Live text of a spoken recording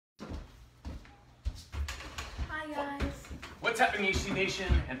guys. What's happening, HC Nation,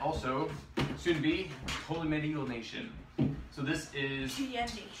 and also soon to be Holy Medieval Nation. So this is TM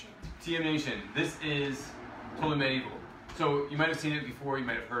Nation. TM Nation. This is Holy Medieval. So you might have seen it before, you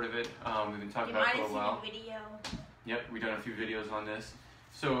might have heard of it. We've been talking about it for a while. You might have seen a video. Yep, we've done a few videos on this.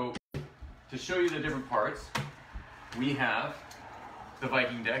 So to show you the different parts, we have the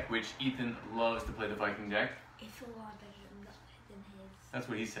Viking deck, which Ethan loves to play the Viking deck. It's a lot better than his. That's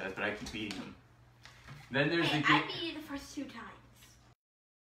what he says, but I keep beating him. Then there's Hey, the I beat you the first 2 times.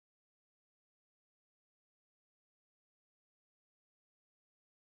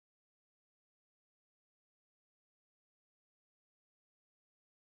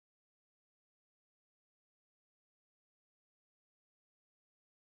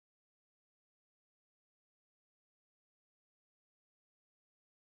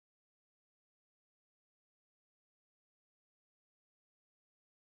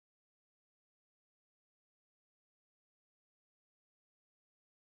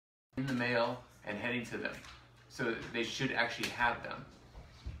 in the mail and heading to them. So they should actually have them.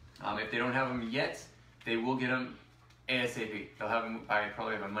 If they don't have them yet, they will get them ASAP. They'll have them by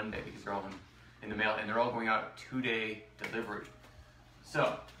probably by Monday because they're all in the mail and they're all going out 2-day delivery.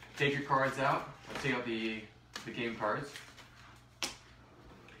 So take your cards out. Let's take out the game cards.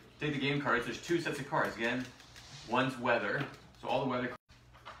 Take the game cards. There's 2 sets of cards. Again, one's weather. So all the weather cards.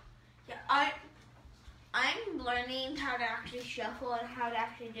 Yeah, I'm learning how to actually shuffle and how to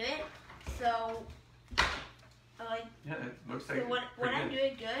actually do it. So, Yeah, it looks like so when I'm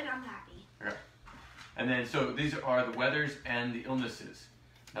doing good, I'm happy. Okay. And then, so these are the weathers and the illnesses.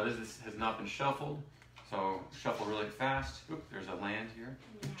 Now this has not been shuffled, so shuffle really fast. Oop, there's a land here,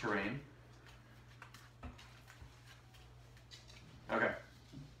 terrain. Okay.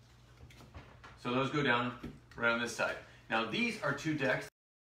 So those go down right on this side. Now these are 2 decks.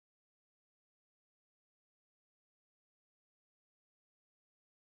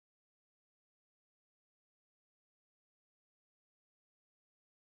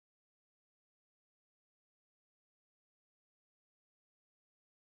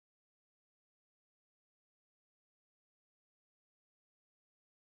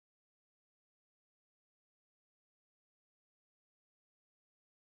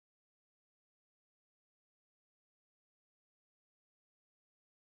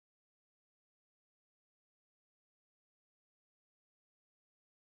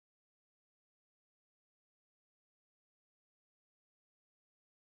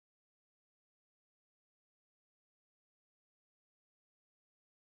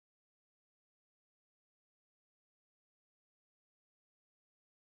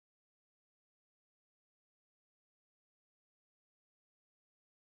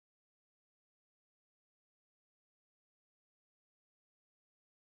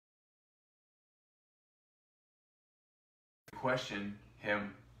 Question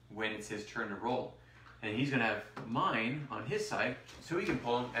him when it's his turn to roll. And he's going to have mine on his side, so he can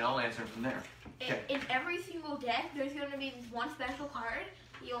pull them, and I'll answer them from there. Okay. In every single deck, there's going to be this one special card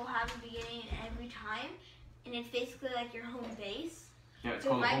you'll have at the beginning every time, and it's basically like your home base. Yeah, it's the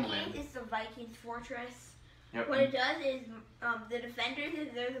called Vikings Homeland. is the Vikings Fortress. Yep. What it does is the defenders,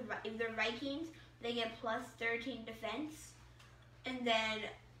 if they're Vikings, they get plus 13 defense, and then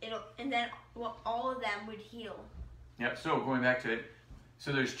all of them would heal. Yep, so going back to it,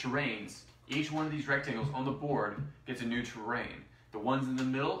 so there's terrains. Each one of these rectangles on the board gets a new terrain. The ones in the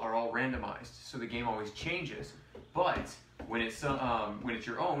middle are all randomized, so the game always changes. But when it's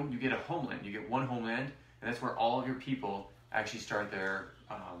your own, you get a homeland. You get one homeland, and that's where all of your people actually start their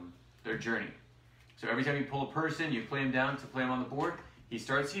journey. So every time you pull a person, you play him down to play him on the board. He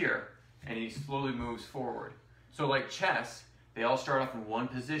starts here, and he slowly moves forward. So like chess, they all start off in one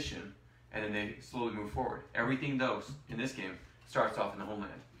position, and then they slowly move forward. Everything, though, in this game, starts off in the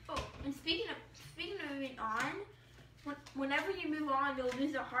homeland. Oh, and speaking of moving on, whenever you move on, you'll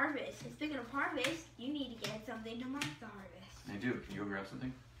lose a harvest. And speaking of harvest, you need to get something to mark the harvest. I do. Can you go grab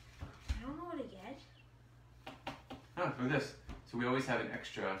something? I don't know what to get. Oh, look at this. So we always have an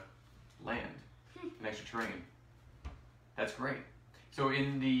extra land, an extra terrain. That's great. So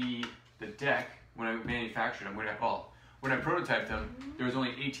in the deck, when I manufactured them, when I prototyped them, there was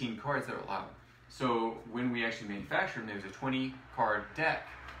only 18 cards that were allowed. So when we actually manufactured them, there was a 20-card deck.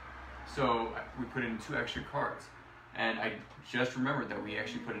 So we put in 2 extra cards. And I just remembered that we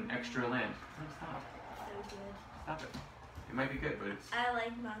actually put an extra land. Oh, stop. So good. Stop it. It might be good, but it's... I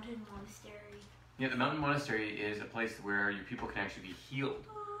like Mountain Monastery. Yeah, the Mountain Monastery is a place where your people can actually be healed.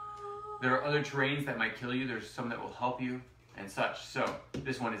 There are other terrains that might kill you. There's some that will help you and such. So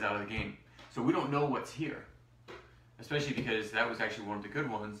this one is out of the game. So we don't know what's here. Especially because that was actually one of the good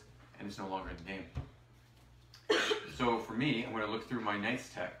ones, and it's no longer in the game. So for me, I'm going to look through my Knight's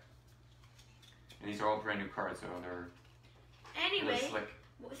Tech. And these are all brand new cards, so they're Anyway, really slick.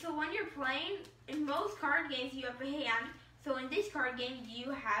 so when you're playing, in most card games you have a hand. So in this card game,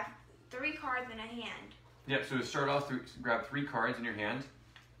 you have 3 cards in a hand. Yeah, so to start off, grab 3 cards in your hand.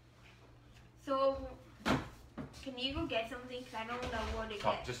 So, can you go get something? Because I don't know what to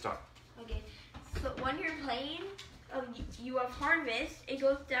get. Just stop. Okay. So when you're playing, you have Harvest. It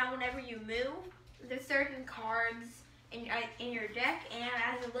goes down whenever you move. There's certain cards in your deck, and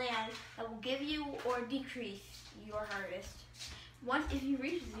as a land, that will give you or decrease your Harvest. Once, if you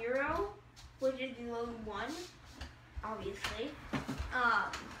reach 0, which is below 1, obviously,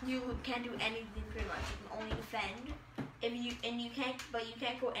 you can't do anything pretty much. You can only defend. But you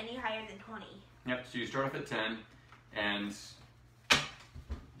can't go any higher than 20. Yep, so you start off at 10, and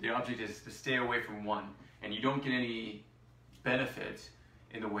the object is to stay away from 1. And you don't get any benefit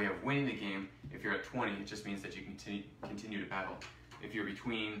in the way of winning the game. If you're at 20, it just means that you continue to battle. If you're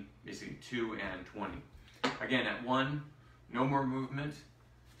between basically 2 and 20. Again, at 1, no more movement.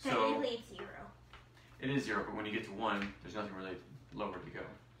 Technically, it's 0. It is 0, but when you get to 1, there's nothing really lower to go.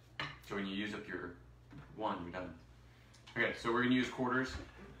 So when you use up your 1, you're done. Okay, so we're going to use quarters.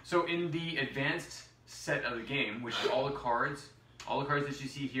 So in the advanced set of the game, which is all the cards that you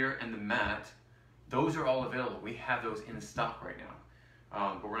see here and the mat, those are all available. We have those in stock right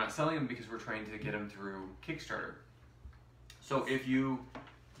now. But we're not selling them because we're trying to get them through Kickstarter. So if you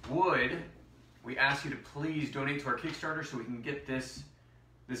would, we ask you to please donate to our Kickstarter so we can get this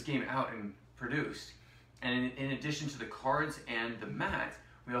game out and produced. And in addition to the cards and the mat,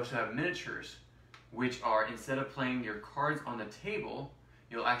 we also have miniatures, which are, instead of playing your cards on the table,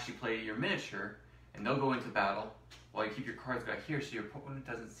 you'll actually play your miniature, and they'll go into battle while you keep your cards back here so your opponent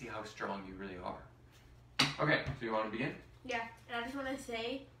doesn't see how strong you really are. Okay, so you want to begin? Yeah, and I just want to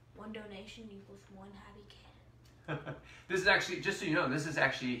say, 1 donation equals 1 happy kid. This is actually, just so you know, this is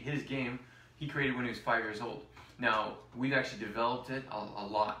actually his game he created when he was 5 years old. Now, we've actually developed it a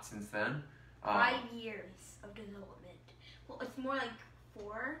lot since then. 5 years of development. Well, it's more like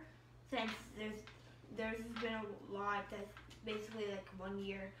 4, since there's been a lot that's basically like 1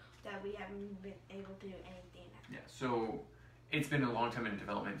 year that we haven't been able to do anything. Yeah, so it's been a long time in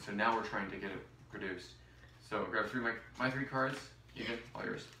development, so now we're trying to get it produced. So grab my 3 cards, Ethan, all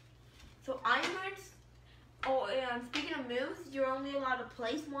yours. So I'm going to, speaking of moves, you're only allowed to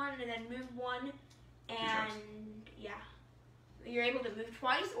place 1 and then move 1, and yeah. You're able to move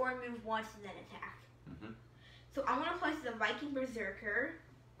twice or move once and then attack. Mm-hmm. So I'm going to place the Viking Berserker.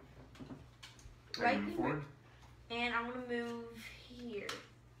 Move forward. And I'm going to move here.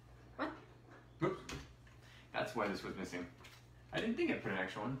 What? Oops. That's why this was missing. I didn't think I'd put an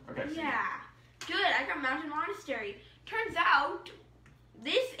extra one. Okay. Yeah. Good, I got Mountain Monastery. Turns out,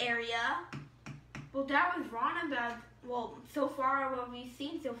 this area, well, that was wrong about, well, so far, what we've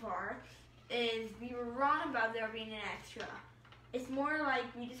seen so far, is we were wrong about there being an extra. It's more like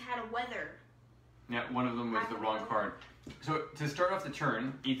we just had a weather. Yeah, one of them was the wrong card. So to start off the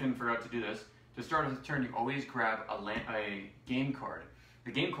turn, Ethan forgot to do this. To start off the turn, you always grab a game card.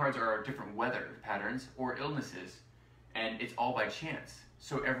 The game cards are different weather patterns or illnesses, and it's all by chance.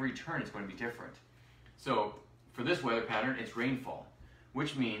 So every turn is going to be different. So for this weather pattern, it's rainfall,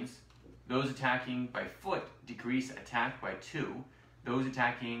 which means those attacking by foot decrease attack by 2. Those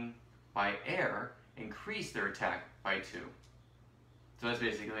attacking by air increase their attack by 2. So that's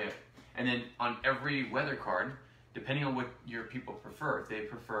basically it. And then on every weather card, depending on what your people prefer, if they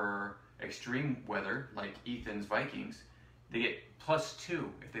prefer extreme weather, like Ethan's Vikings, they get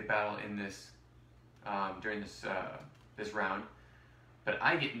 +2 if they battle in this during this round. But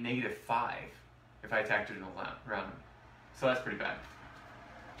I get -5 if I attack during the round. So that's pretty bad.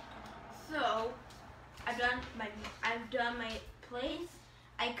 So I've done my place.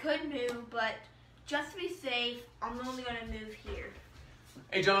 I could move, but just to be safe, I'm only going to move here.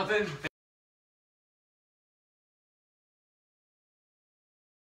 Hey, Jonathan.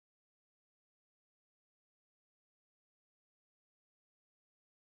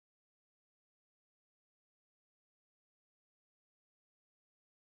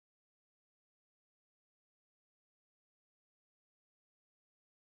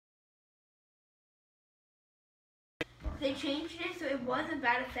 They changed it so it was a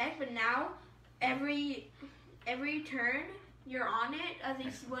bad effect, but now every turn you're on it,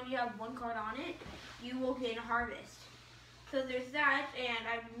 when you have 1 card on it, you will gain a harvest. So there's that, and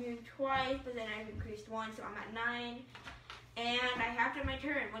I've moved twice, but then I've increased 1, so I'm at 9. And I have to my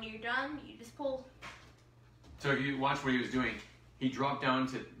turn. When you're done, you just pull. So if you watch what he was doing, he dropped down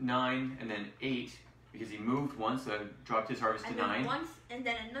to 9 and then 8, because he moved once, so dropped his harvest to 9. Once, and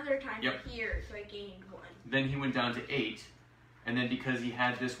then another time Yep. here, so I gained 1. Then he went down to 8, and then because he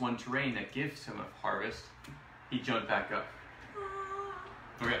had this one terrain that gives him a harvest, he jumped back up.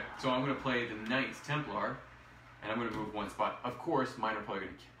 Okay, so I'm going to play the Knights Templar, and I'm going to move 1 spot. Of course, mine are probably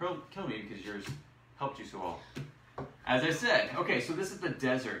going to kill me because yours helped you so well. As I said, okay, so this is the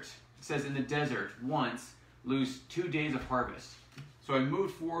desert. It says in the desert, once, lose 2 days of harvest. So I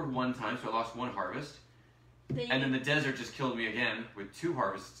moved forward 1 time, so I lost 1 harvest. And then the desert just killed me again with 2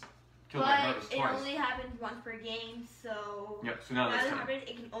 harvests. Killed my harvest But twice. it only happens once per game, so... Yep, so now that's time.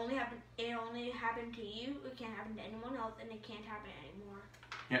 It can only happen, it only happened to you, it can't happen to anyone else, and it can't happen anymore.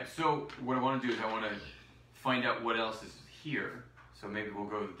 Yeah, so what I want to do is I want to find out what else is here. So maybe we'll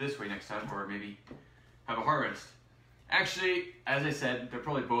go this way next time, or maybe have a harvest. Actually, as I said, they're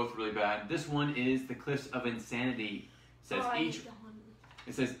probably both really bad. This one is the Cliffs of Insanity.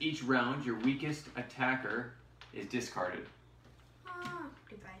 It says each round your weakest attacker is discarded.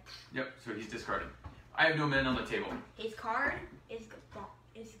 Goodbye. Yep, so he's discarded. I have no men on the table. His card is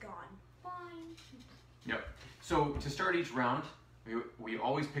gone. Fine. Yep. So to start each round, we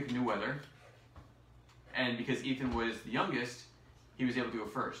always pick a new weather. And because Ethan was the youngest, he was able to go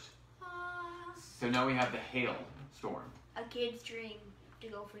first. So now we have the hail storm. A kid's dream to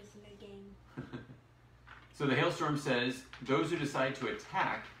go first in the game. So the hailstorm says those who decide to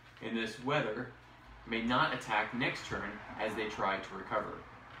attack in this weather may not attack next turn as they try to recover.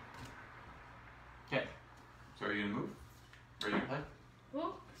 Okay, so are you gonna move? Ready to play?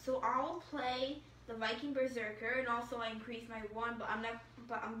 Well, so I'll play the Viking Berserker, and also I increase my 1, but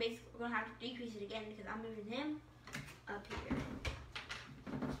I'm basically gonna have to decrease it again because I'm moving him up here.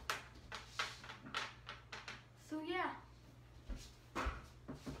 So yeah.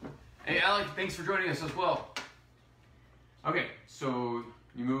 Hey Alec, thanks for joining us as well. Okay, so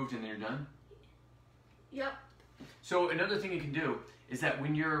you moved and then you're done? Yep. So another thing you can do is that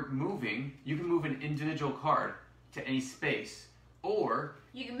when you're moving, you can move an individual card to any space, or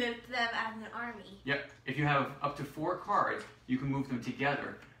you can move them as an army. Yep, if you have up to 4 cards, you can move them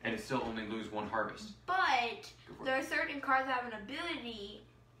together and still only lose 1 harvest. But there are certain cards that have an ability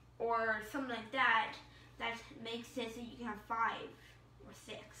or something like that that makes sense that you can have 5 or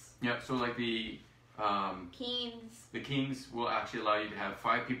 6. Yep, so like the Kings. The kings will actually allow you to have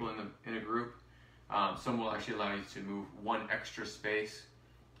 5 people in a group. Some will actually allow you to move 1 extra space.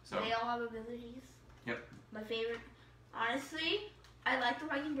 So they all have abilities. Yep. My favorite, honestly, I like the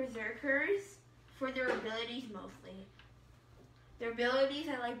Viking Berserkers for their abilities mostly. Their abilities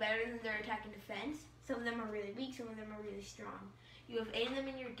I like better than their attack and defense. Some of them are really weak, some of them are really strong. You have 8 of them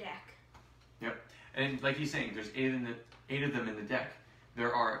in your deck. Yep, and like he's saying, there's 8 of them in the deck.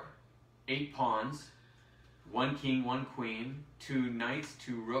 There are 8 pawns, 1 king, 1 queen, 2 knights,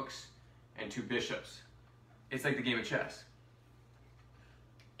 2 rooks, and 2 bishops. It's like the game of chess.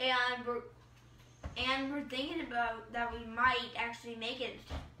 And we're thinking about that we might actually make it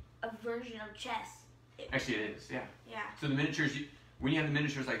a version of chess. Actually, it is, yeah. Yeah. So the miniatures, when you have the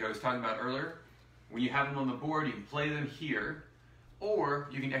miniatures like I was talking about earlier, when you have them on the board, you can play them here, or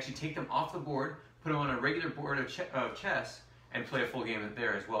you can actually take them off the board, put them on a regular board of chess, and play a full game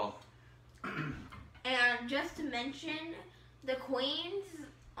there as well. And just to mention, the queens,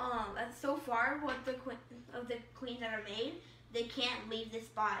 so far, the queens that are made, they can't leave the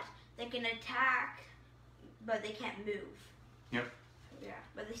spot. They can attack, but they can't move. Yep. Yeah,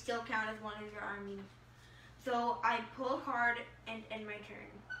 but they still count as one of your army. So I pull a card and end my turn.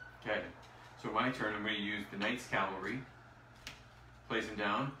 Okay, so my turn, I'm going to use the Knight's Cavalry. Place him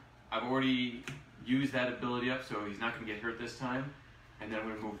down. I've already used that ability up, so he's not going to get hurt this time. And then I'm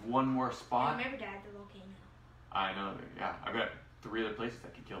going to move 1 more spot. Remember, Dad, the volcano. I know, yeah. I've got 3 other places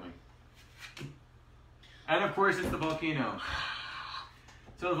that can kill me. And of course, it's the volcano.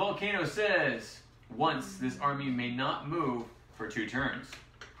 So the volcano says, once this army may not move for 2 turns.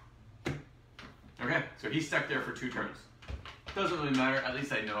 Okay, so he's stuck there for 2 turns. Doesn't really matter, at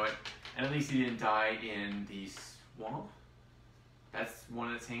least I know it. And at least he didn't die in the swamp. That's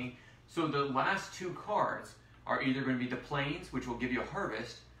one that's hanging. So the last 2 cards are either going to be the plains, which will give you a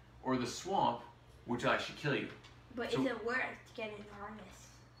harvest, or the swamp, which will actually kill you. But So, is it worth getting the harvest?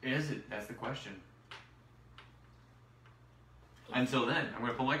 is it? That's the question. Until then, I'm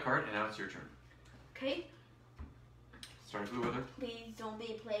going to pull my card, and now it's your turn. Okay. Start with the weather. Please don't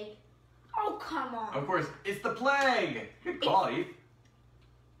be a plague. Oh, come on. Of course, it's the plague! Good call, Eve.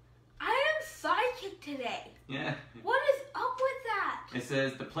 I am psychic today. Yeah. What is up with that? It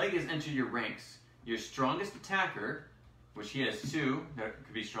says, the plague has entered your ranks. Your strongest attacker, which he has 2, that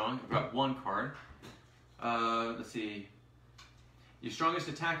could be strong. I've got 1 card. Let's see. Your strongest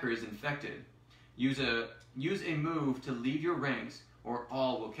attacker is infected. Use a move to leave your ranks, or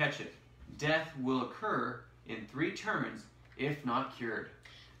all will catch it. Death will occur in 3 turns if not cured.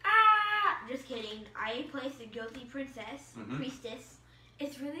 Ah! Just kidding. I placed a guilty priestess.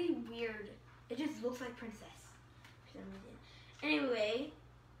 It's really weird. It just looks like princess for some reason. Anyway,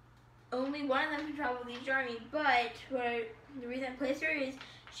 only one of them can travel with each army, but the reason I placed her is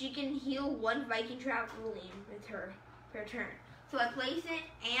she can heal 1 Viking traveling with her per turn. So I place it,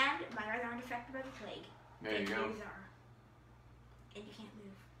 and my guys aren't affected by the plague. There you go. And you can't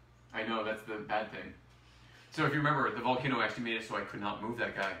move. I know, that's the bad thing. So if you remember, the volcano actually made it so I could not move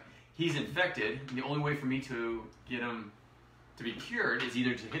that guy. He's infected, and the only way for me to get him to be cured is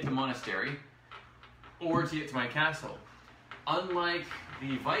either to hit the monastery or to get to my castle. Unlike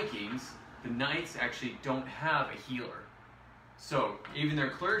the Vikings, the knights actually don't have a healer. So even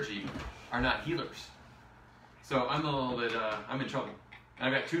their clergy are not healers. So I'm a little bit, I'm in trouble. And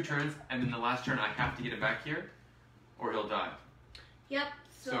I've got 2 turns, and then the last turn I have to get him back here, or he'll die. Yep,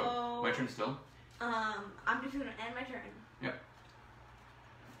 So my turn still? I'm just gonna end my turn. Yep.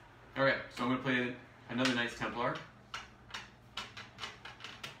 Alright, so I'm gonna play another Knights Templar.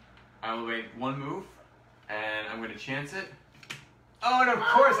 I will make 1 move, and I'm gonna chance it. Oh, and of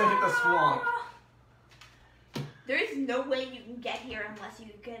course I hit the swamp! There is no way you can get here unless you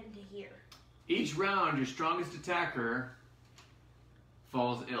get into here. Each round, your strongest attacker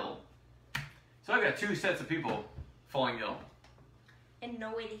falls ill. So I've got 2 sets of people falling ill. And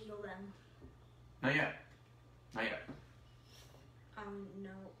no way to heal them. Not yet. Not yet. No.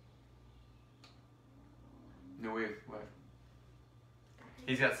 No way of what?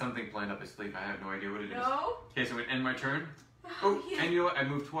 He's got something planned up his sleeve. I have no idea what it is. No? Okay, so I'm gonna end my turn. Oh, yeah. and you know what? I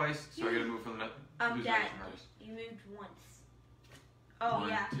moved twice, so I gotta move from the Dad, you moved once. Oh, 1,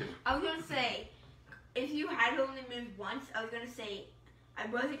 yeah. 2. I was gonna say, if you had only moved once, I was gonna say, I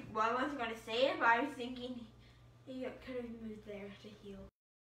wasn't gonna say it, but I was thinking you could have moved there to heal.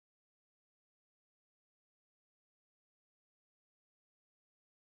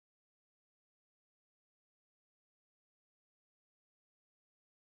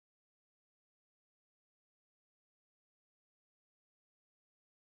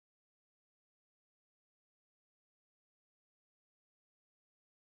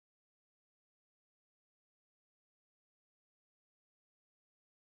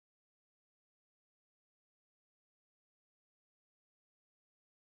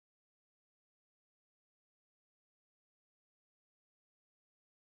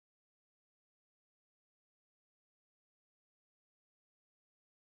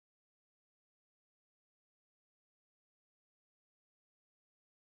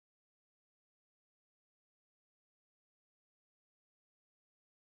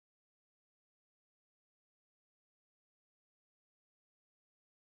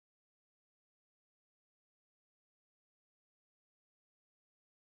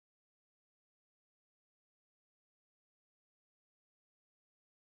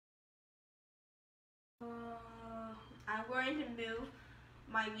 I'm going to move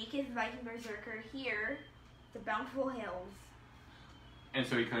my weakest Viking Berserker here, the Bountiful Hills. And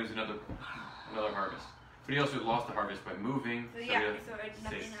so he claims another harvest. But he also lost the harvest by moving. So yeah, so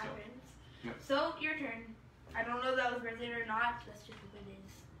nothing happens. Yep. So, your turn. I don't know if that was worth it or not, that's just what it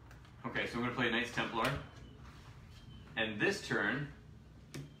is. Okay, so I'm going to play Knights Templar. And this turn,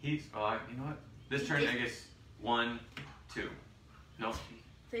 he's, you know what? This turn, I guess, 1, 2. No.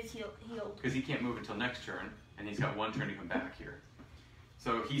 So he's healed. Because he can't move until next turn, and he's got 1 turn to come back here.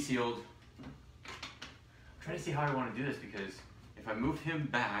 So he's healed. I'm trying to see how I want to do this, because if I move him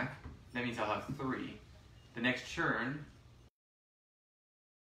back, that means I'll have 3. The next turn,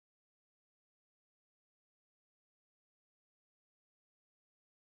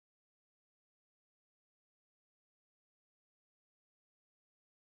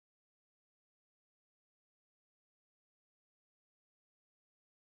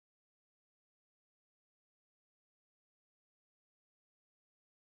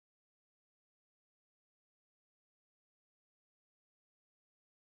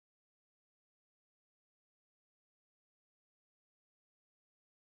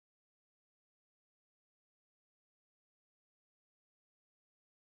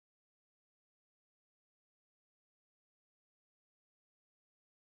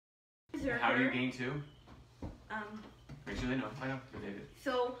 how do you gain 2? Make sure they know. I know. They did.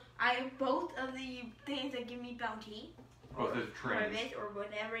 So I have both of the things that give me bounty. Both of the trains. Or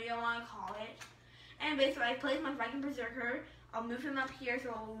whatever you want to call it. And basically I place my Viking Berserker. I'll move him up here so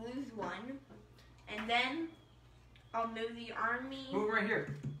I'll lose 1. And then I'll move the army. Move right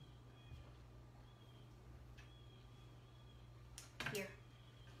here. Here.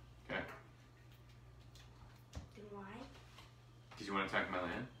 Okay. you want to attack my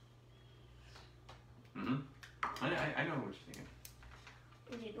land? I know what you're thinking.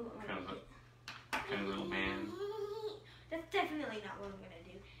 Kind of little man. That's definitely not what I'm gonna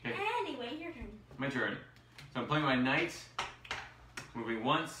do. Okay. Anyway, your turn. My turn. So I'm playing my knight. Moving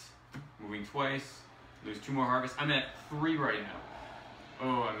once, moving twice. Lose 2 more harvests. I'm at 3 right now.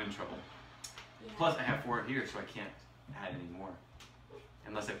 Oh, I'm in trouble. Yeah. Plus, I have 4 here, so I can't add any more.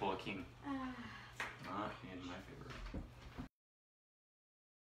 Unless I pull a king. Not in my favor.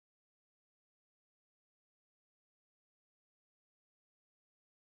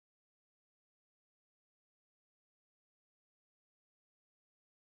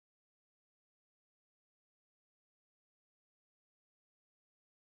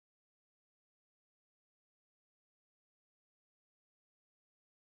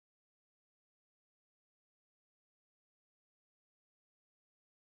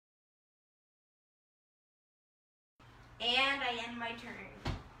 And I end my turn.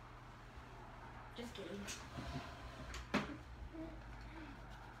 Just kidding.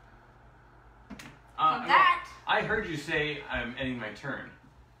 I heard you say I'm ending my turn.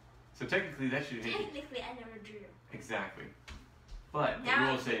 So technically that should hit you. Technically, I never drew. Exactly. But the Now,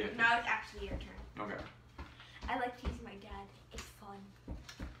 rules say now it's actually your turn. Okay. I like to use my dad. It's fun.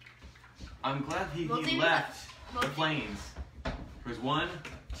 I'm glad he left the plains. It was 1,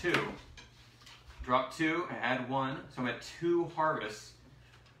 2. Drop 2, I add 1, so I'm at 2 harvests.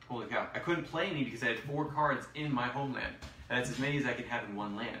 Holy cow. I couldn't play any because I had 4 cards in my homeland. And that's as many as I could have in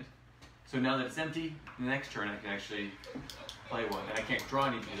 1 land. So now that it's empty, the next turn I can actually play 1. And I can't draw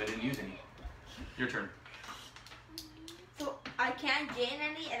any because I didn't use any. Your turn. So I can't gain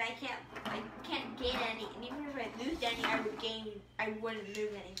any, and I can't gain any. And even if I lose any, I wouldn't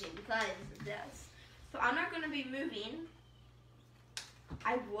move anything because of this. So I'm not going to be moving.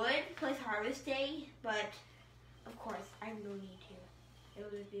 I would place Harvest Day, but of course I have no need to. It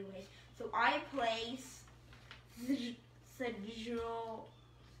would just be a waste. So I place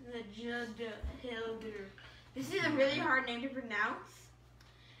Hildur. This is a really hard name to pronounce,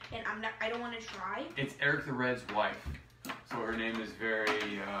 and I don't want to try. It's Eric the Red's wife. So her name is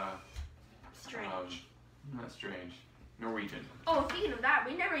very strange. Not strange. Norwegian. Oh, speaking of that,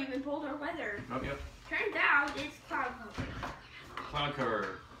 we never even pulled our weather. Oh, yep. Turns out it's cloud cover. Cloud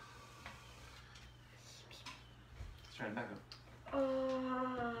cover. Let's try and back up.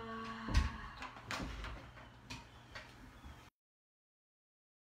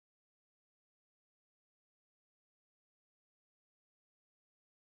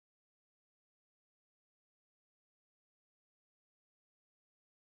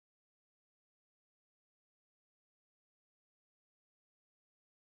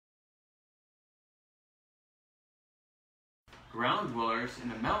 Ground dwellers in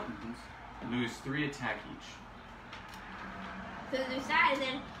the mountains lose 3 attack each. So there's that,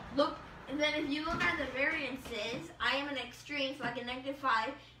 and then if you look at the variances, I am an extreme, so I get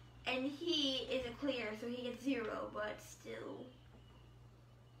 -5, and he is a clear, so he gets 0, but still.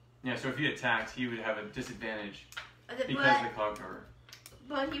 Yeah, so if he attacked, he would have a disadvantage because of the cloud cover.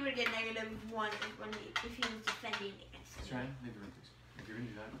 But he would get -1 if he was defending against Let's me. try. Maybe if you're gonna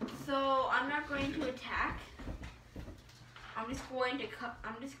do that. So I'm not going to attack. I'm just going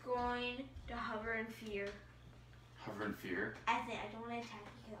to hover in fear. Hover in fear. I don't want to attack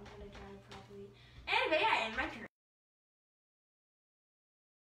because I'm going to die probably. Anyway, I end my turn.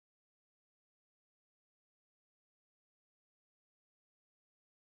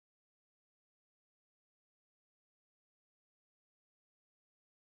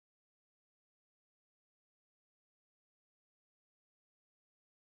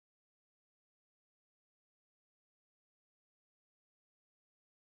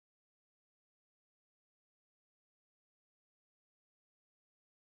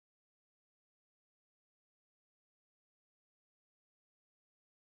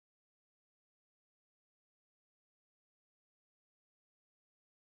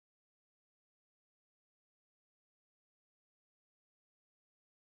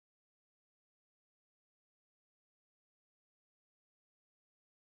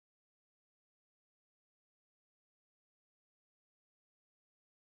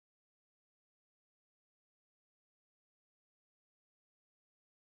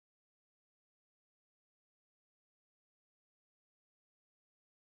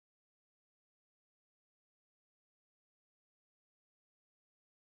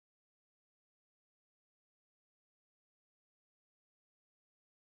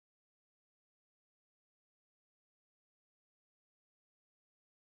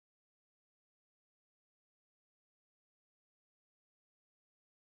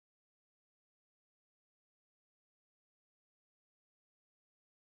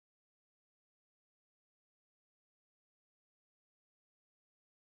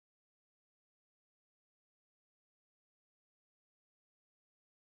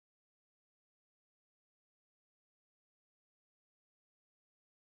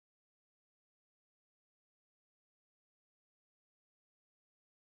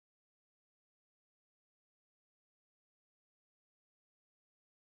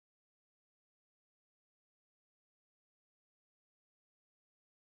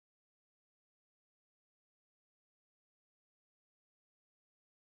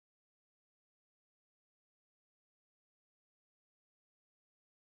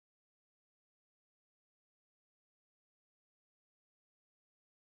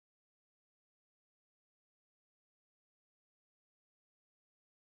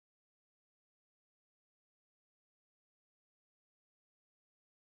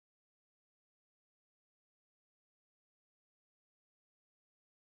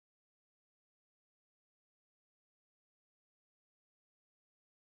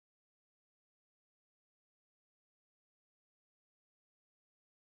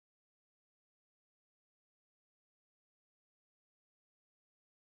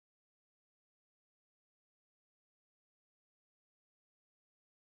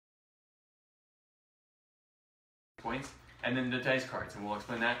 points, and then the dice cards, and we'll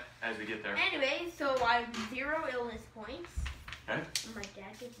explain that as we get there. Anyway, so I have 0 illness points. Okay. My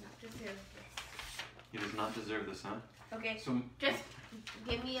dad does not deserve this. He does not deserve this, huh? Okay. So Just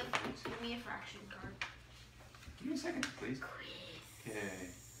give me a fraction card. give me a second, please. Quiz. Okay.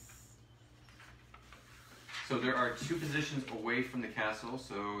 So there are 2 positions away from the castle,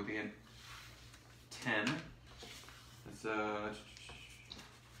 so they get 10. That's so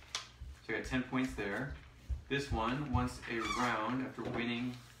I got 10 points there. This one, once a round after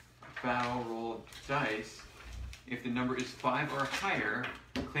winning a battle, roll dice. If the number is 5 or higher,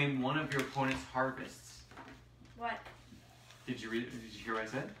 claim one of your opponent's harvests. What? Did you hear what I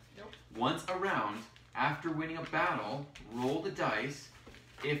said? Nope. Once a round after winning a battle, roll the dice.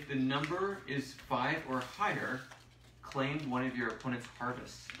 If the number is 5 or higher, claim one of your opponent's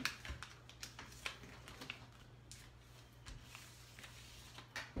harvests.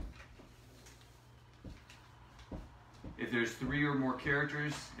 If there's 3 or more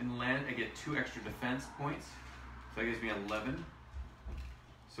characters in the land, I get 2 extra defense points. So that gives me 11.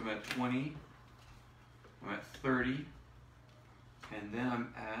 So I'm at 20. I'm at 30. And then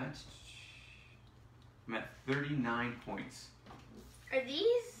I'm at 39 points. Are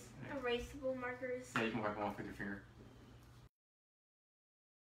these erasable markers? Yeah, you can wipe them off with your finger.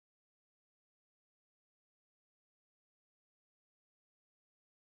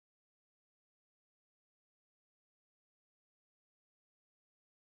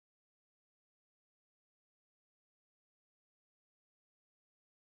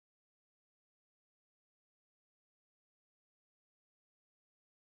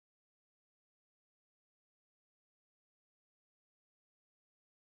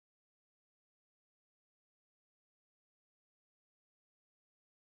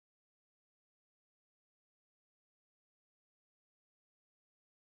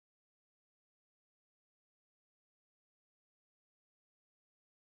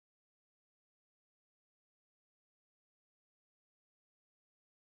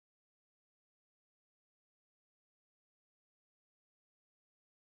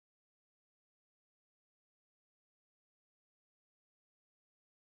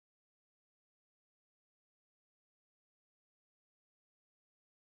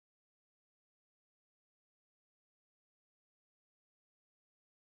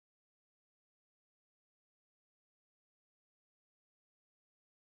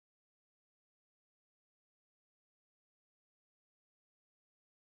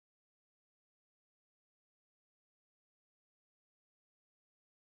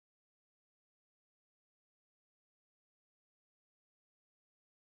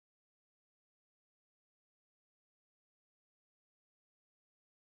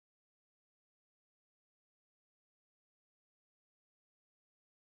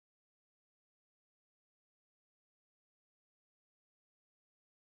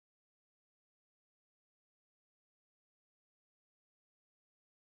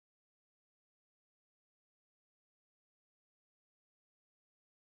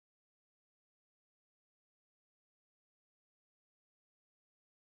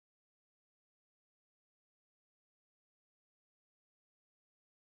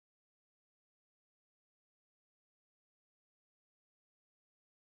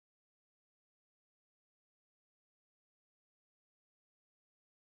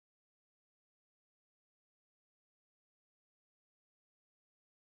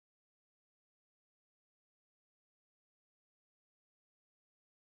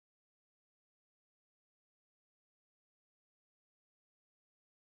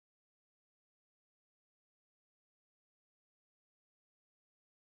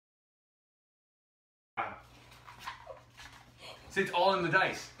 So it's all in the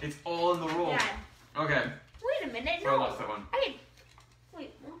dice. It's all in the roll. Dad, Okay. wait a minute. So I No. lost that one. I had.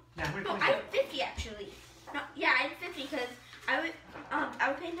 Wait. Yeah, how many No, points I you had 50 actually. No, yeah, I had 50 because I was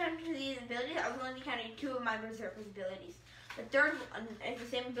paying attention to these abilities. I was only counting 2 of my berserker's abilities. The third one is the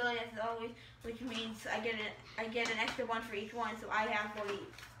same ability as always, which means I get an extra 1 for each one, so I have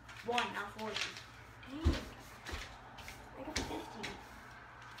 41, not 40. Dang. I got 50.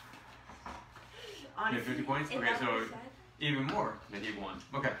 You have 50 points? is Okay, that so what you said? even more than he won.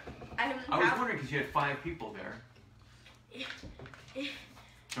 Okay. I I was wondering because you had 5 people there. Do you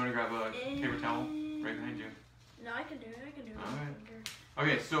want to grab a paper towel right behind you? No, I can do it. I can do it. All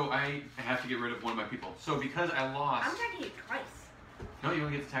right. Okay, so I have to get rid of one of my people. So because I lost... I'm attacking you twice. No, you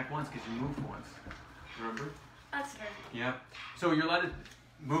only get to attack once because you moved once. Remember? That's fair. Yeah. So you're allowed to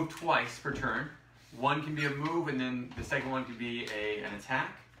move twice per turn. One can be a move, and then the second one could be an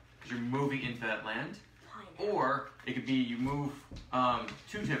attack, because you're moving into that land. Or it could be you move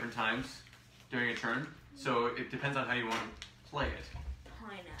 2 different times during a turn. So it depends on how you want to play it.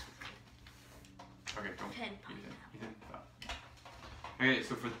 Pineapple. Okay, don't. 10 You didn't stop. Okay,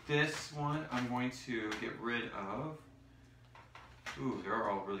 so for this one, I'm going to get rid of. Ooh, they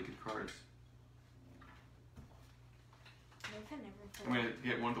are all really good cards. I'm going to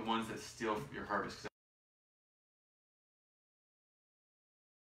get one of the ones that steal your harvest.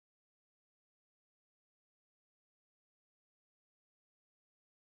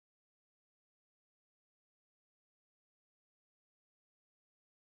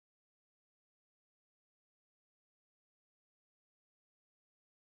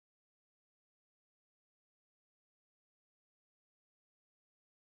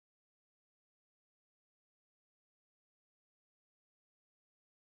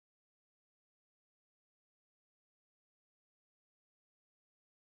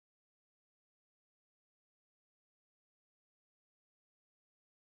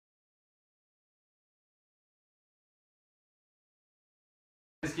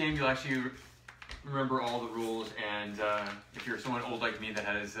 This game, you'll actually remember all the rules, and if you're someone old like me that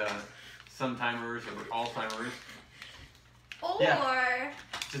has some timers or Alzheimer's, Or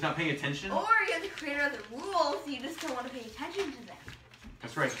just not paying attention. Or you're the creator of the rules, you just don't want to pay attention to them.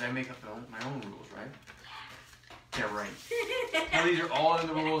 That's right, because I make up my own rules, right? Yeah, right. Now, these are all in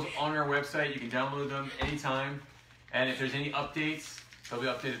the rules on our website. You can download them anytime, and if there's any updates, they'll be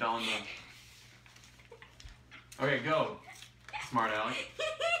updated on the. Okay, go. Smart Alex.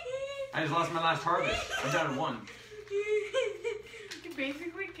 I just lost my last harvest. I'm down to 1. You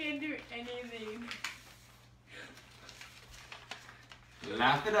basically can't do anything.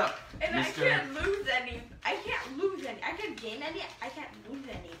 Laugh it up, And Mr. I can't lose any. I can't lose any. I can gain any. I can't lose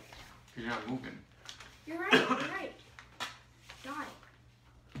any. Because you're not moving. You're right. You're right. Die.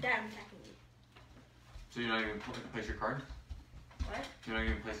 Damn, attacking me. So you're not even going to place your card? What? You're not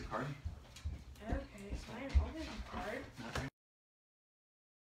even going to place a card? Okay, fine. I'll get a card. Not right.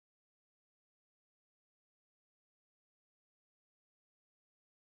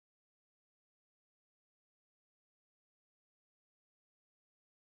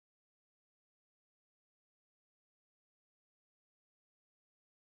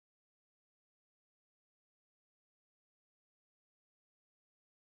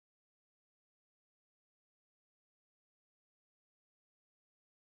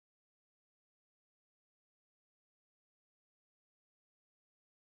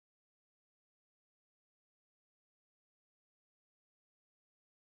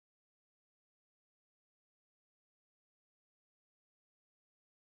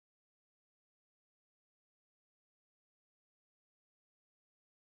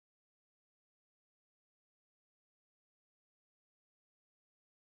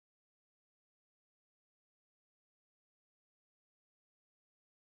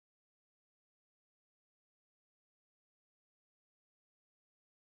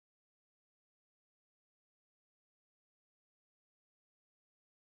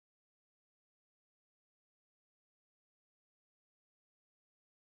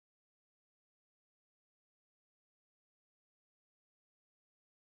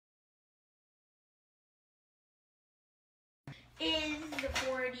 Is the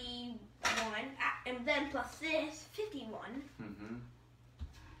 41, and then plus this, 51. Mm-hmm.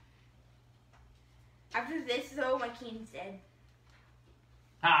 After this, though, my king's dead.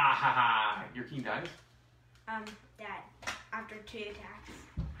 Ha ha ha! Your king dies? Dead. After 2 attacks.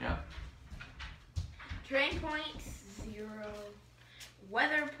 Yeah. Terrain points, 0.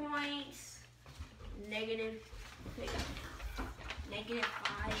 Weather points, negative 5.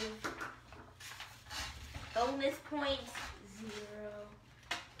 Illness points, 0.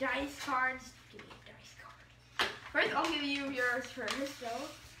 Dice cards, give me a dice card. First, I'll give you yours first, so.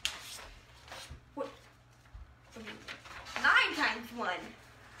 What? 9 times 1.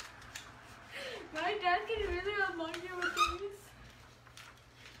 My dad can really unlock you with these.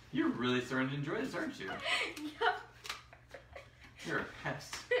 You're really starting to enjoy this, aren't you? Yep. You're a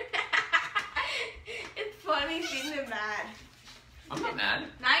pest. It's funny seeing them mad. I'm not mad.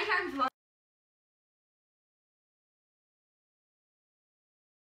 9 times 1.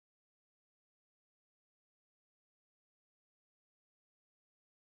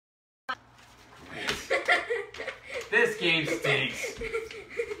 This game stinks.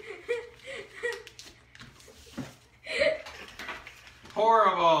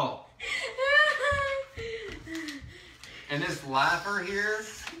 Horrible. And this laugher here,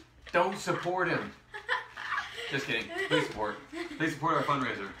 don't support him. Just kidding. Please support. Please support our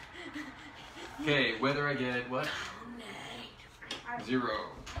fundraiser. Okay, whether I get what? 0.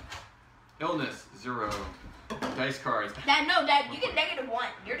 Illness, 0. Dice cards. Dad, no, Dad, you get -1.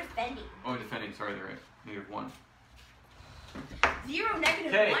 You're defending. Oh, defending. Sorry, they're right. -1. 0, -1.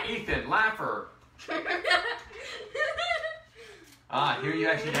 Okay, Ethan, laugher. Here you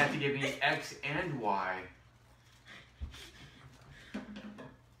actually have to give me X and Y.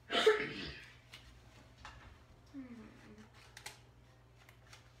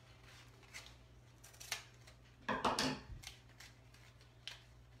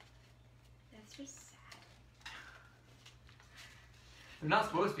 That's just sad. They're not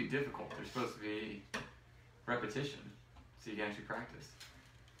supposed to be difficult. They're supposed to be repetition, so you can actually practice.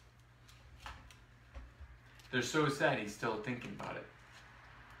 They're so sad he's still thinking about it.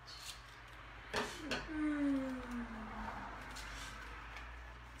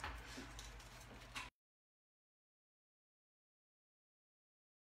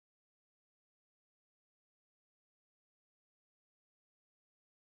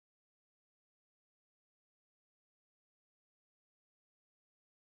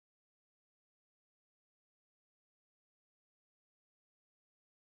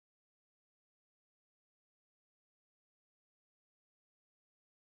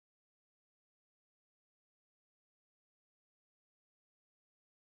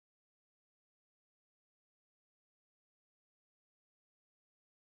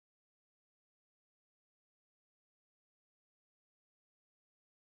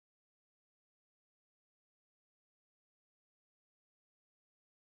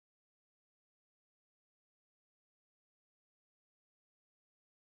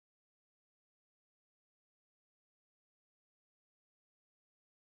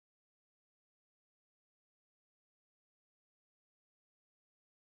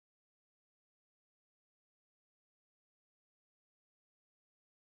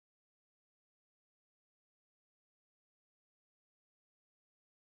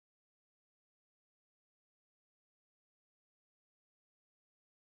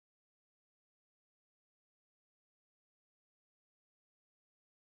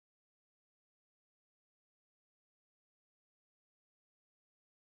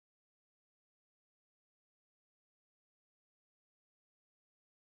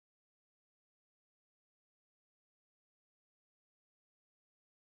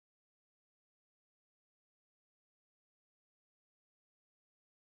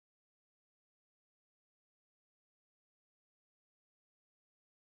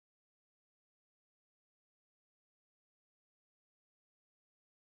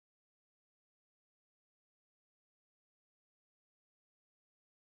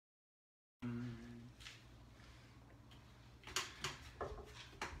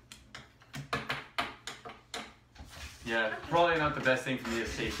 Yeah, probably not the best thing for me to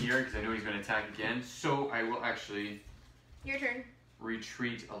say here because I know he's going to attack again. So I will actually Your turn.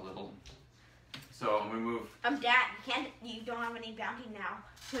 retreat a little. So I'm going to move. Dad, you don't have any bounty now.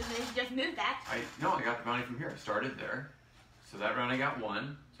 Because you just moved that. No, I got the bounty from here. I started there. So that round I got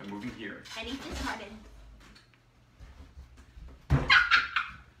 1. So I'm moving here. And he's discarded.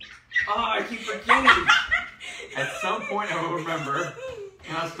 I keep forgetting. At some point I will remember.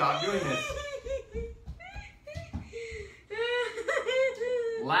 And I'll stop doing this.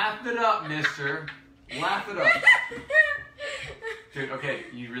 Laugh it up, mister. Laugh it up. Dude, okay,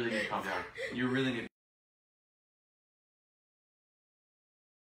 you really need to calm down. You really need to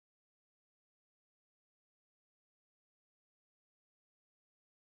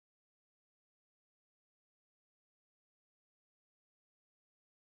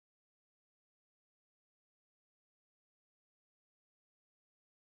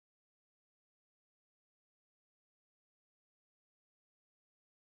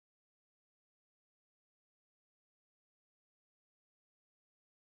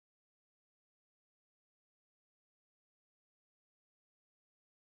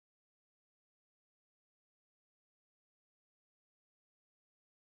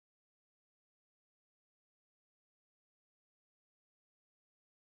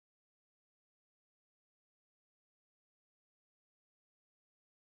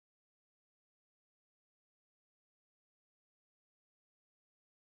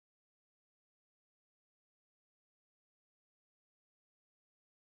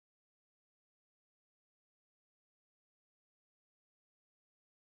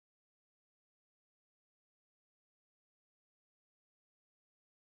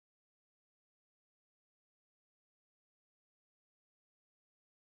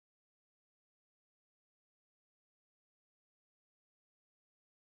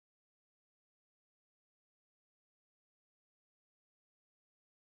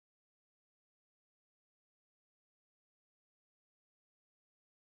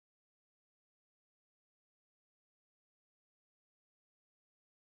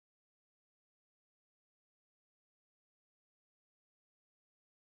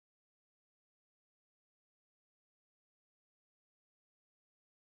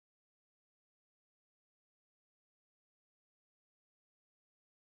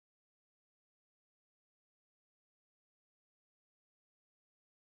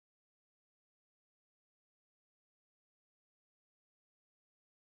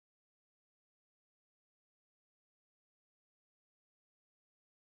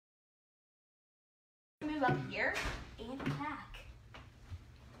move up here and attack.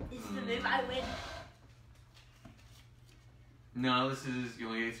 This is the move I win. No, this is you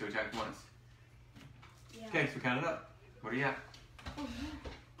only get to attack once. Yeah. Okay, so count it up. What are you at? Oh no.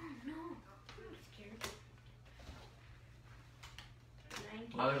 Oh no. I'm scared.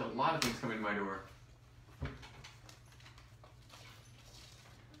 19. Wow, there's a lot of things coming to my door.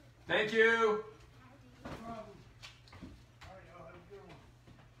 Thank you.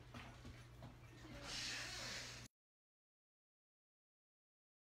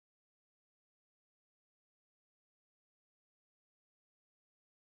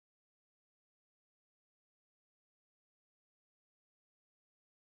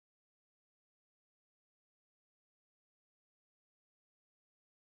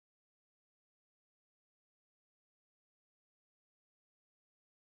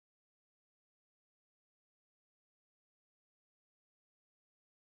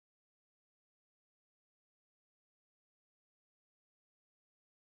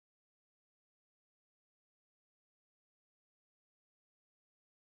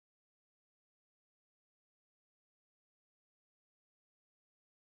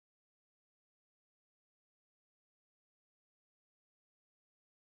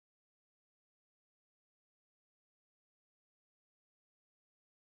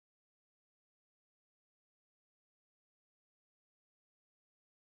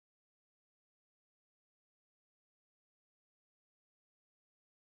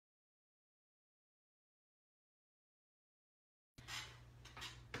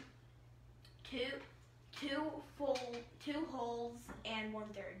 Two holes and 1/3.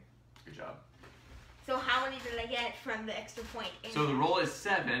 Good job. So how many did I get from the extra point? So the roll is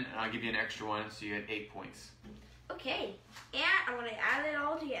 7, and I'll give you an extra one, so you get 8 points. Okay, and I'm gonna add it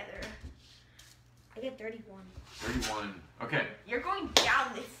all together. I get 31. 31. Okay. You're going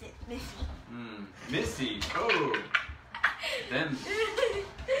down, Missy. Missy. Oh. Then,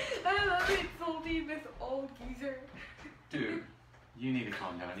 I love it, salty Miss Old Geezer. dude, you need to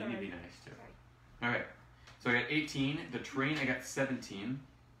calm down. You need to be nice too. Sorry. Okay. So I got 18. The terrain, I got 17.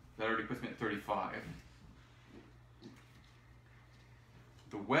 That already puts me at 35.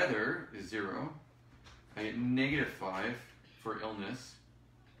 The weather is 0. I get -5 for illness.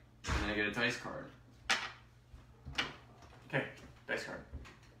 And then I get a dice card. Okay, dice card.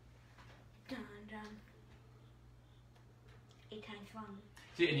 Dun dun. 8 times 1.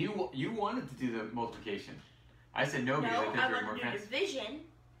 See, and you wanted to do the multiplication. I said no because I think I you're more wanted to do fancy. division.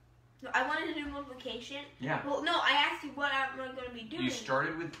 No, I wanted to do multiplication. Yeah. Well, no, I asked you what I'm going to be doing. You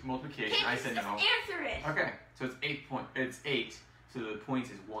started with multiplication. Can't I you said just no. answer it. Okay, so it's 8 point. It's 8. So the points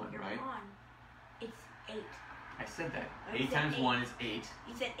is 1, You're right? on. It's 8. I said that. I 8 said times 8. 1 is 8.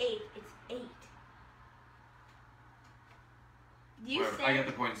 You said 8. It's 8. You Whatever, said I get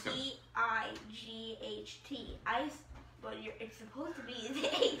the points too. E-I-G-H-T. But it's supposed to be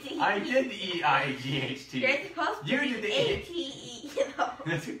the I did the E-I-G-H-T. You're supposed to You be did the A-T-E, you know.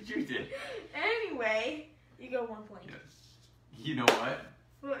 That's what you did. Anyway, you go 1 point. Yes. You know what?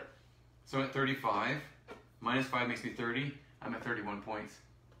 What? So at 35, -5 makes me 30. I'm at 31 points.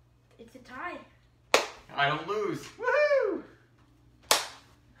 It's a tie. I don't lose. Woohoo!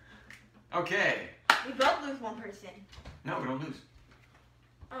 Okay. We both lose 1 person. No, we don't lose.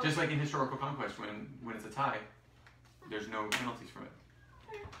 Oh. Just like in Historical Conquest, when it's a tie, there's no penalties from it.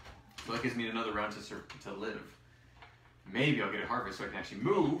 So that gives me another round to live. Maybe I'll get a harvest so I can actually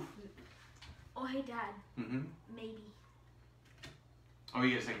move. Oh, hey, Dad. Mm-hmm. Maybe. Oh, you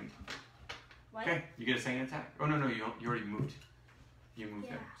get a second. What? Okay, you get a second attack. Oh, no, you already moved. You moved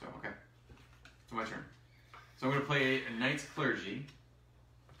Yeah. there, so okay. So my turn. So I'm going to play a Knight's Clergy.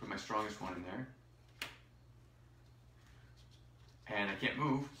 Put my strongest one in there. And I can't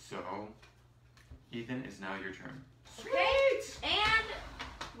move, so Ethan, it's now your turn. Okay. And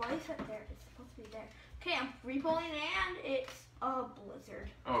why is that there? It's supposed to be there. Okay, I'm re-rolling and it's a blizzard.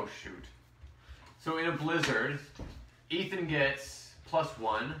 Oh, shoot. So in a blizzard, Ethan gets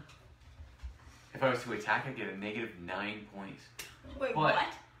 +1. If I was to attack, I'd get a -9 points. Wait, But-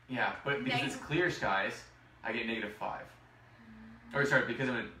 what? Yeah, but because it's clear skies, I get -5. Or sorry, because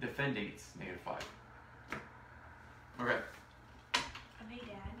I'm defending, it's -5. Okay. Okay,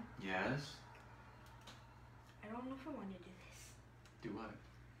 Dad. Yes. I don't know if I want to do this. Do what?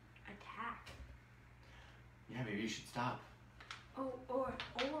 Attack. Yeah, maybe you should stop. Oh, or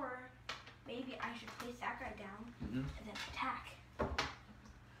maybe I should place that guy down Mm-hmm. and then attack.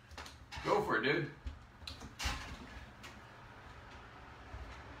 Go for it, dude.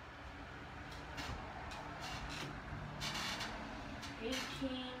 $18,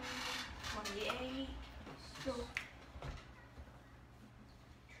 $28. So,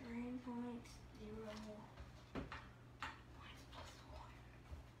 train points, 0.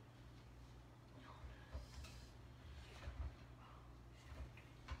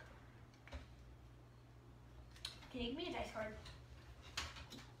 Can you give me a dice card?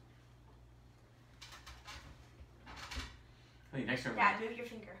 I think next time. Dad, move your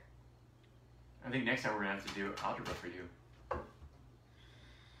finger. I think next time we're gonna have to do algebra for you.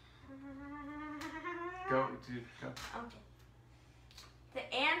 Go, dude, go. Okay.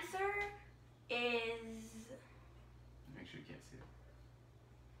 The answer is. Make sure you can't see it.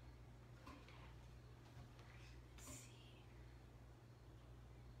 Let's see.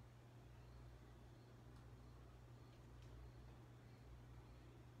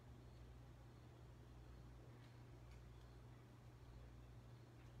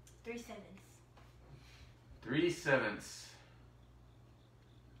 Three sevens. 3/7.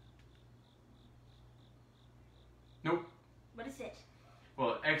 Nope. What is it?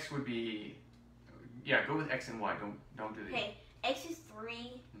 Well, X would be. Yeah, go with X and Y. Don't do the. Okay, X is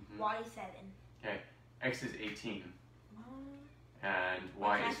 3, Y is 7. Okay, X is 18 Well, and wait,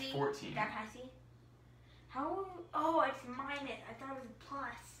 Y can I is see? 14. Dad, can I see? How? Oh, it's minus. I thought it was a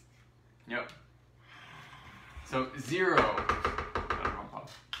plus. Yep. So 0. I don't know, Pop.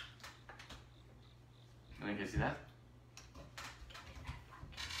 I think I see that.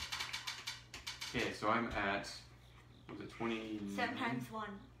 Okay, so I'm at. What was it 20? 7 times 1.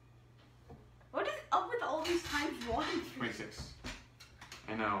 What is up with all these times 1? 26.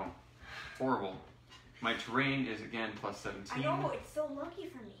 I know. Horrible. My terrain is again plus 17. I know, it's so lucky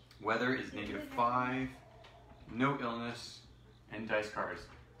for me. Weather is -5. No illness. And dice cards.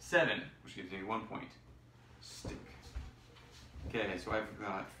 7, which gives me 1 point. Stink. Okay, so I've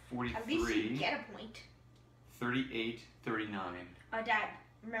got 43. At least you get a point. 38, 39. Dad,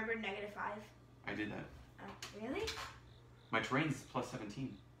 remember -5? I did that. Oh, really? My terrain is plus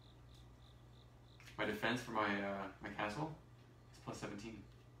 17. My defense for my my castle is plus 17.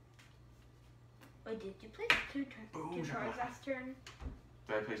 Wait, did you play two Boom, cards last turn?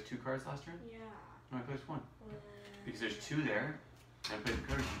 Did I place 2 cards last turn? Yeah. No, I placed 1. Well, Because there's 2 there, and I played the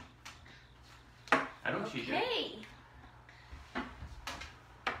card. I don't cheat here. Okay.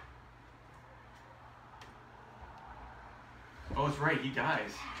 Oh, it's right, he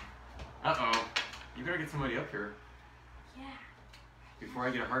dies. Uh-oh. You better get somebody up here Yeah. before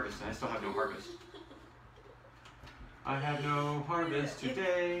I get a harvest, and I still have no harvest. I have no harvest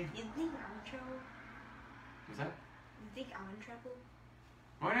today. You think I'm in trouble? What's that? You think I'm in trouble?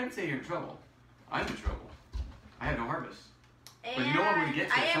 Oh, I didn't say you're in trouble. I'm in trouble. I have no harvest. And But you know what I'm gonna get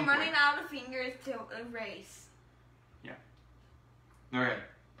to I at some am running point. out of fingers to erase. Okay.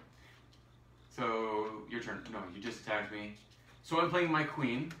 So, your turn. No, you just attacked me. So I'm playing my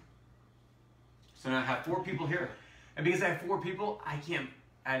queen. So now I have 4 people here. And because I have 4 people, I can't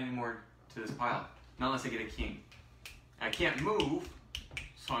add any more to this pile. Not unless I get a king. I can't move,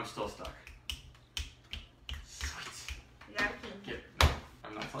 so I'm still stuck. Sweet. You got a king. No,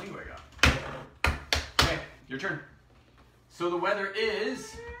 I'm not telling you what I got. Okay, your turn. So the weather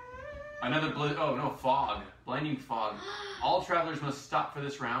is another fog. Blinding fog. All travelers must stop for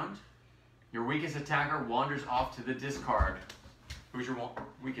this round. Your weakest attacker wanders off to the discard. Who's your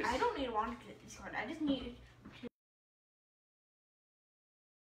weakest? I don't need to wander to this card. I just need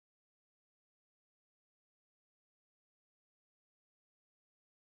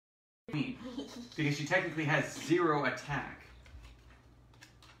Queen. Because she technically has 0 attack.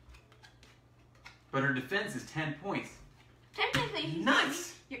 But her defense is 10 points. Technically,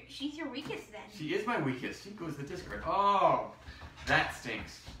 she's your weakest then. She is my weakest. She goes to the discard. Oh, that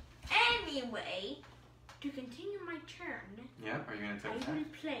stinks. Anyway, to continue my turn, Yeah, are you going to I take will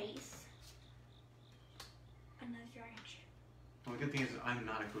that? place another action. Well, the good thing is I'm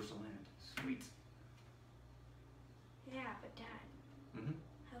not a coastal land. Sweet. Yeah, but Dad, Mm-hmm.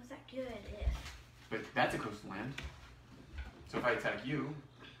 how's that good if... But that's a coastal land. So if I attack you,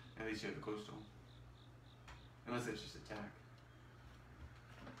 at least you have the coastal. Unless it's just attack.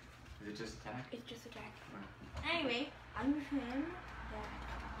 Is it just attack? It's just attack. Anyway, I'm him.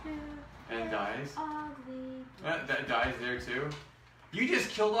 And dies. Ugly. That dies there too. You just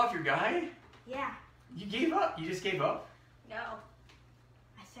killed off your guy? Yeah. You gave up? You just gave up? No.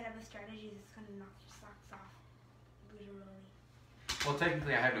 I set up a strategy that's gonna knock your socks off. Literally. Well,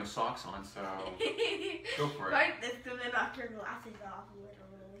 technically I have no socks on, so go for it. Right, that's gonna knock your glasses off.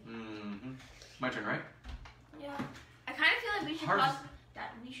 Literally. Mm-hmm. My turn, right? Yeah. I kind of feel like we should Harvest. pause.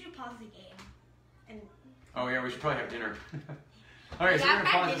 That we should pause the game. And Oh yeah, we should probably have dinner. Alright, we so we're haven't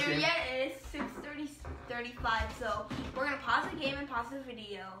gonna had pause this dinner game. yet. It is 6:35, so we're gonna pause the game and pause the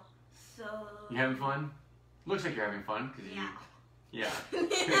video. So. You having fun? Looks like you're having fun, cause Yeah. Yeah.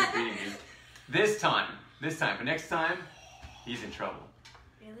 He's beating you. This time. But next time, he's in trouble.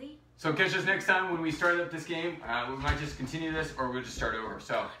 Really? So catch us next time when we start up this game. We might just continue this, or we'll just start over.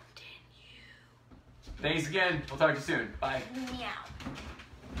 So. Continue. Thanks again. We'll talk to you soon. Bye. Meow.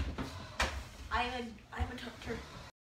 I'm a turtle.